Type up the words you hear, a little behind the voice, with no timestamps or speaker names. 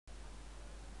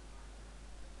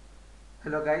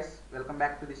Hello guys, welcome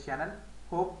back to this channel.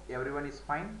 Hope everyone is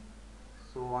fine.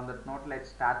 So on that note, let's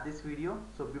start this video.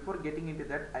 So before getting into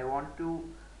that, I want to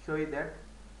show you that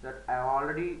I have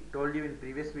already told you in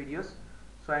previous videos.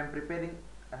 So I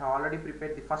have already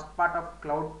prepared the first part of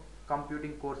cloud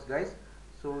computing course guys.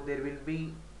 So there will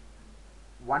be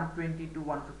 120 to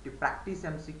 150 practice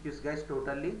MCQs guys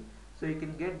totally. So you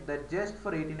can get that just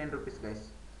for 89 rupees guys.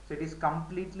 So it is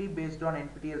completely based on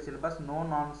NPTEL syllabus, no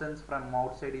nonsense from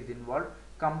outside is involved,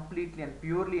 completely and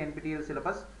purely NPTEL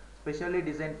syllabus, specially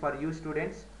designed for you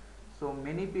students. So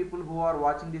many people who are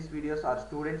watching these videos are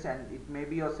students and it may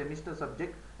be your semester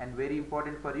subject and very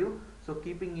important for you. So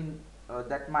keeping in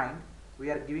that mind, we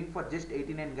are giving for just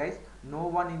 89 guys. No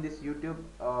one in this YouTube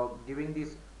giving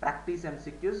these practice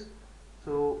MCQs.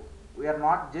 So we are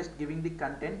not just giving the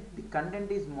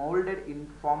content is molded in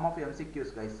form of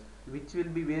MCQs guys, which will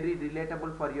be very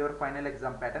relatable for your final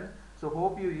exam pattern. So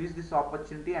hope you use this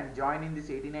opportunity and join in this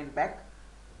 89 pack.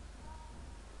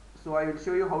 So I will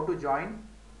show you how to join.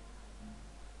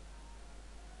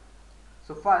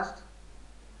 So first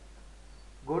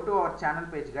go to our channel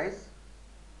page guys.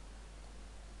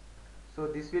 So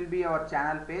this will be our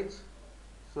channel page.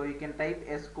 So you can type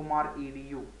S Kumar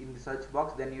edu in the search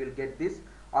box, then you will get this,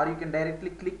 or you can directly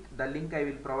click the link I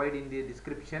will provide in the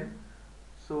description.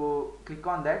 So click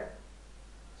on that,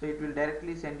 so it will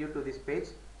directly send you to this page.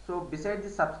 So beside the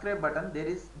subscribe button there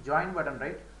is join button,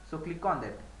 right? So click on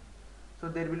that. So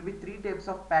there will be three types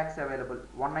of packs available: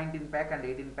 119 pack and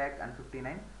 18 pack and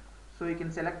 59. So you can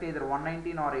select either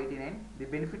 119 or 89. The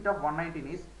benefit of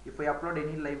 119 is if I upload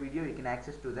any live video, you can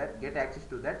get access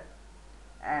to that.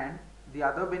 And the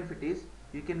other benefit is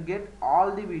you can get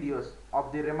all the videos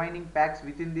of the remaining packs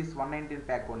within this 119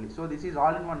 pack only. So this is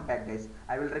all in one pack guys.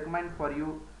 I will recommend for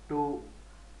you to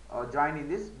join in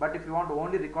this, but if you want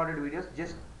only recorded videos,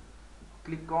 just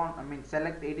click on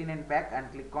select 89 pack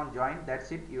and click on join.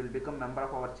 That's it, you will become member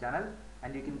of our channel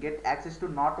and you can get access to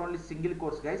not only single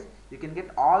course guys, you can get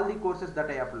all the courses that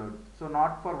I upload. So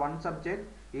not for one subject,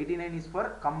 89 is for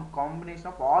combination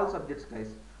of all subjects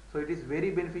guys. So it is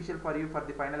very beneficial for you for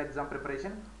the final exam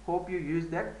preparation. Hope you use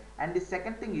that. And the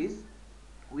second thing is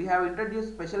we have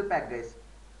introduced special pack guys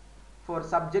for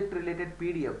subject related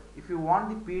PDF. If you want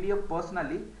the PDF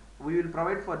personally, we will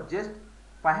provide for just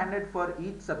 500 for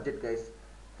each subject guys.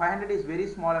 500 is very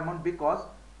small amount, because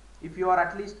if you are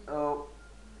at least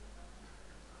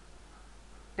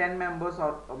 10 members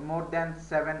or more than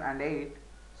 7 and 8,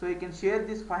 so you can share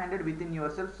this 500 within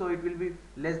yourself, so it will be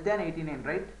less than 89,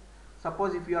 right?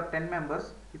 Suppose if you are 10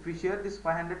 members, if you share this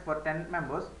 500 for 10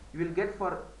 members, you will get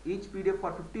for each PDF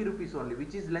for 50 rupees only,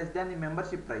 which is less than the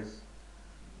membership price.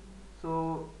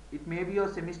 So it may be your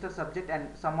semester subject and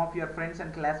some of your friends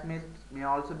and classmates may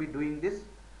also be doing this.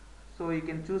 So you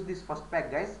can choose this first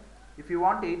pack guys. If you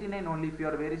want 89 only, if you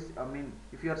are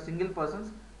if you are single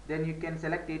persons, then you can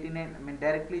select 89,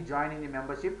 directly join in the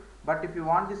membership. But if you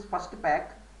want this first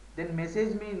pack, then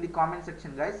message me in the comment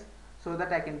section guys, so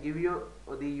that I can give you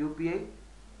the UPI.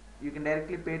 You can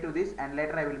directly pay to this and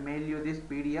later I will mail you this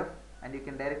PDF and you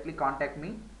can directly contact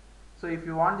me. So if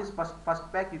you want this first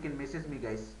pack, you can message me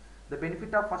guys. The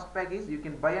benefit of first pack is you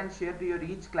can buy and share to your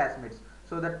each classmates,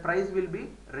 so that price will be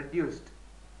reduced.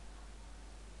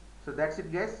 So that's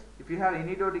it guys. If you have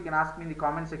any doubt, you can ask me in the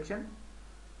comment section.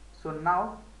 So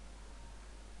now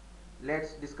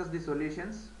let's discuss the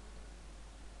solutions.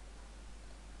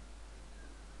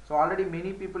 So already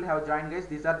many people have joined guys.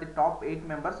 These are the top 8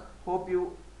 members. Hope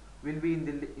you will be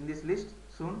in this list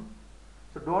soon.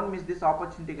 So don't miss this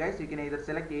opportunity guys. You can either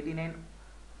select 89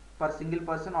 for single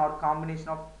person or combination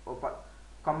of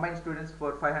combined students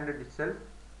for 500 itself.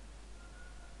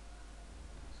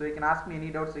 So you can ask me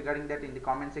any doubts regarding that in the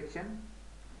comment section.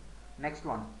 Next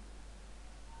one.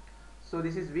 So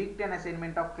this is week 10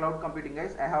 assignment of cloud computing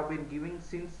guys. I have been giving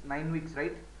since 9 weeks,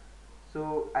 right?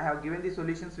 So I have given the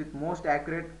solutions with most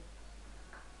accurate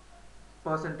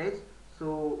percentage.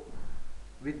 So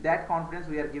with that confidence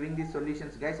we are giving these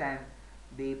solutions guys, and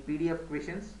the PDF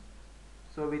questions.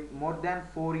 So with more than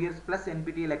 4 years plus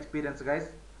NPTEL experience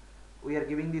guys, we are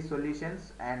giving these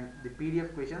solutions and the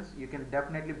PDF questions. You can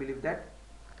definitely believe that.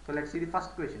 So let's see the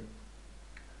first question.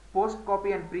 Post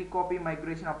copy and pre copy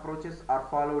migration approaches are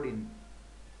followed in.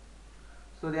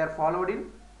 So they are followed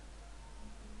in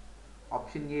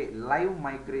option A, live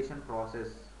migration process.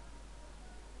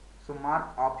 So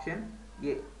mark option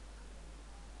A.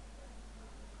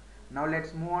 Now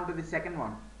let's move on to the second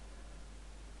one.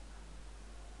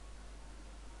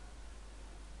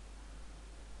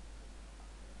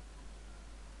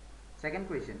 Second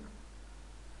question.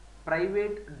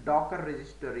 Private Docker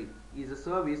registry is a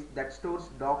service that stores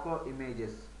Docker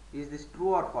images. Is this true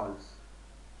or false?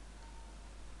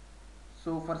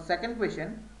 So for second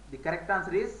question, the correct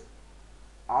answer is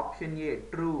option A,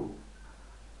 true.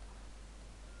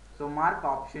 So mark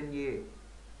option A.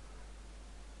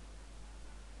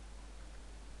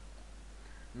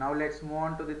 Now let's move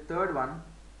on to the third one.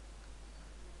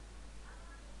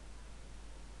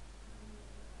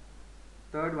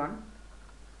 Third one,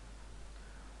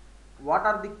 what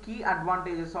are the key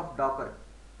advantages of Docker?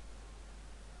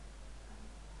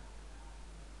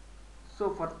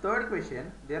 So for third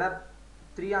question, there are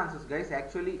three answers, guys.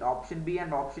 Actually, option B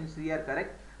and option C are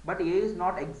correct, but A is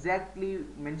not exactly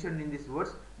mentioned in these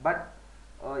words. But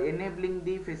enabling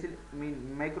the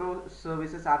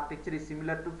microservices architecture is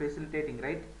similar to facilitating,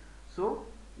 right? So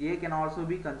A can also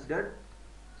be considered.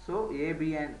 So A,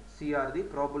 B and C are the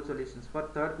probable solutions for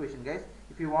third question, guys.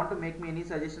 If you want to make me any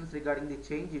suggestions regarding the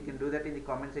change, you can do that in the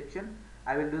comment section.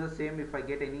 I will do the same if I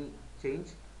get any change.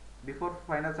 Before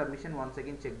final submission, once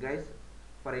again check, guys,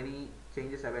 for any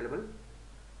changes available.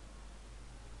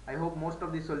 I hope most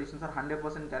of these solutions are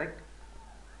 100% correct.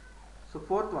 So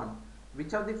fourth one,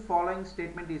 which of the following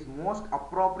statement is most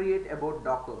appropriate about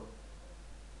Docker?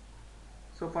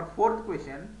 So for fourth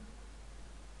question,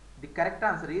 the correct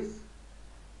answer is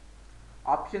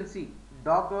option C.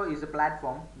 Docker is a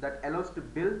platform that allows to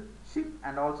build, ship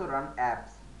and also run apps.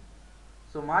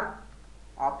 So mark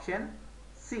option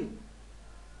C.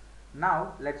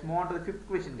 Now let's move on to the fifth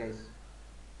question, guys.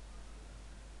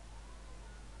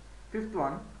 Fifth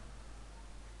one,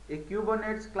 a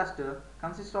Kubernetes cluster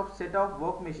consists of set of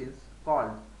work machines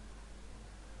called.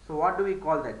 So what do we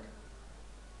call that?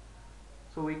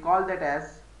 So we call that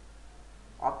as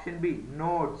option B,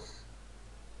 nodes.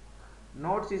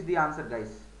 Nodes is the answer,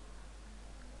 guys.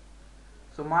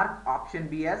 So mark option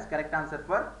B as correct answer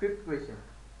for fifth question.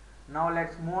 Now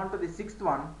let's move on to the sixth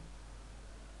one.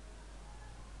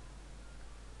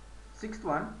 Sixth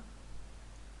one,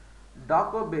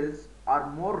 Docker builds are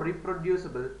more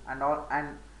reproducible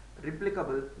and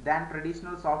replicable than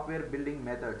traditional software building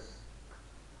methods.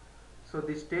 So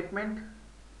this statement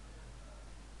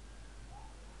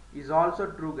is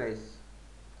also true, guys.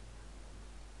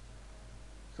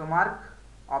 So mark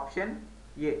option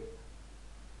A.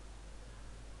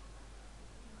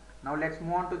 Now let's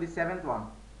move on to the seventh one.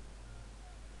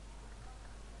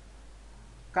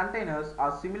 Containers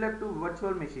are similar to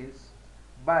virtual machines,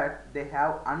 but they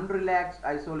have unrelaxed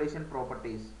isolation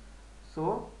properties.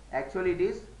 So actually it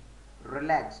is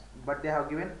relaxed, but they have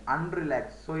given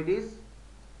unrelaxed. So it is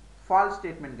false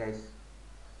statement, guys.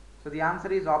 So the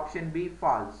answer is option B,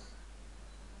 false.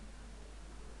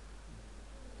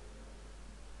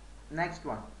 Next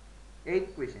one,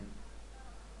 eighth question.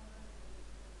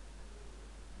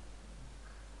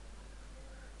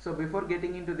 So before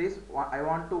getting into this, I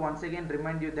want to once again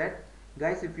remind you that,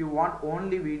 guys, if you want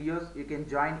only videos, you can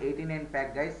join 89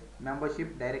 pack, guys,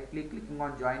 membership directly clicking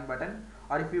on join button.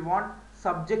 Or if you want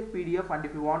subject PDF and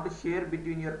if you want to share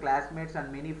between your classmates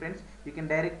and many friends, you can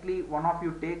directly, one of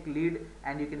you take lead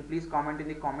and you can please comment in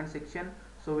the comment section,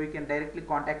 so we can directly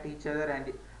contact each other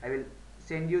and I will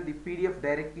send you the PDF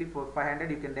directly for 500.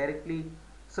 You can directly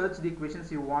search the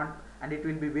questions you want and it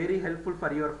will be very helpful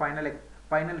for your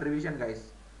final revision,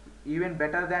 guys. Even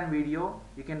better than video,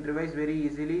 you can revise very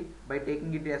easily by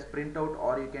taking it as printout,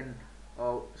 or you can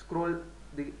scroll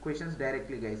the questions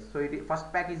directly, guys. So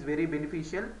first pack is very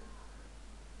beneficial.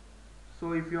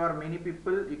 So if you are many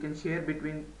people, you can share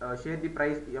the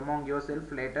price among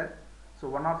yourself later. So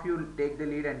one of you take the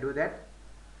lead and do that.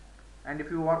 And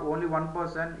if you are only one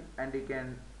person and you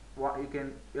can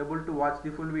able to watch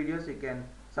the full videos, you can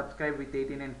subscribe with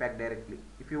 89 pack directly.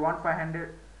 If you want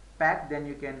 500 pack, then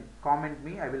you can comment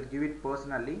me, I will give it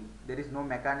personally. There is no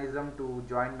mechanism to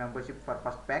join membership for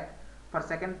first pack. For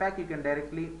second pack, you can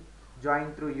directly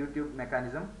join through YouTube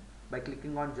mechanism by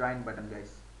clicking on join button,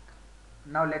 guys.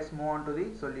 Now let's move on to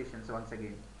the solutions once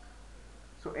again.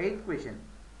 So eighth question,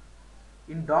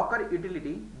 in Docker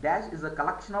utility, dash is a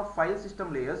collection of file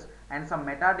system layers and some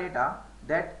metadata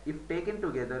that, if taken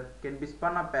together, can be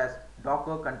spun up as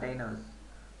Docker containers.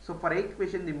 So for 8th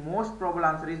question, the most probable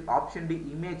answer is option D,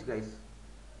 image, guys.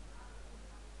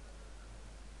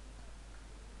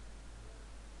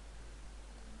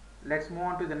 Let's move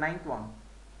on to the 9th one.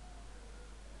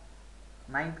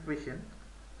 9th question.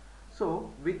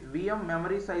 So with VM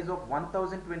memory size of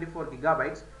 1024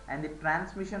 gigabytes and the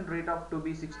transmission rate of to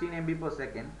be 16 MB per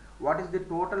second, what is the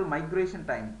total migration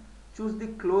time? Choose the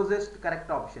closest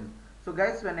correct option. So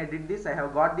guys, when I did this, I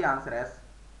have got the answer as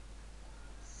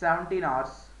 17 hours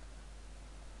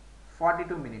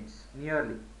 42 minutes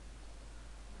nearly.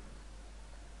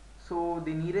 So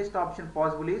the nearest option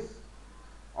possible is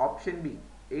option B,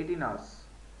 18 hours.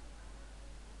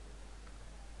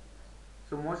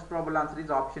 So most probable answer is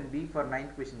option B for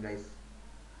 9th question, guys.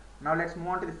 Now let's move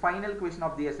on to the final question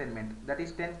of the assignment, that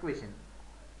is 10th question.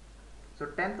 So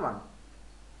 10th one,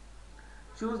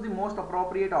 choose the most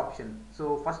appropriate option.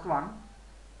 So first one,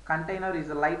 container is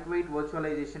a lightweight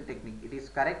virtualization technique. It is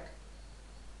correct.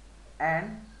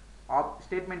 And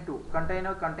statement 2,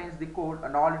 container contains the code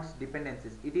and all its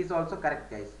dependencies. It is also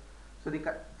correct, guys. So the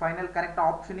final correct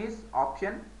option is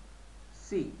option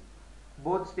C.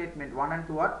 Both statement 1 and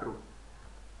 2 are true.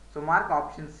 So mark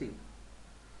option C.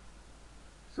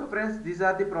 So friends, these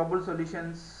are the probable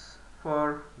solutions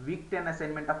for week 10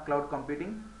 assignment of cloud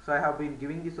computing. So I have been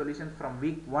giving the solutions from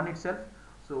week 1 itself.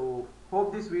 So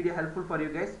hope this video helpful for you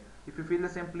guys. If you feel the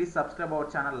same, please subscribe our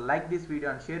channel, like this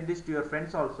video and share this to your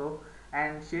friends also,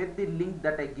 and share the link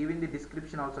that I give in the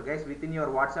description also, guys, within your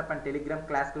WhatsApp and Telegram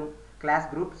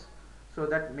class groups, so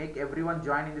that make everyone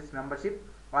join in this membership.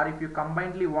 Or if you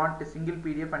combinedly want a single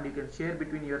PDF and you can share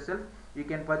between yourself, you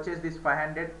can purchase this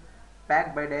 500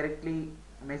 pack by directly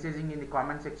messaging in the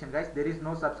comment section, guys. There is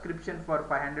no subscription for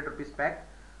 500 rupees pack,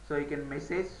 so you can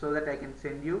message so that I can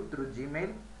send you through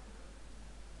Gmail.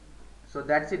 So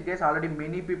that's it, guys. Already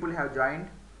many people have joined,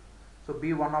 so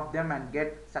be one of them and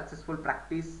get successful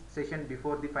practice session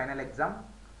before the final exam.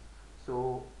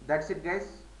 So that's it, guys.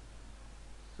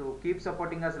 So keep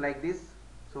supporting us like this.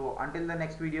 So until the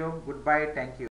next video, goodbye, thank you.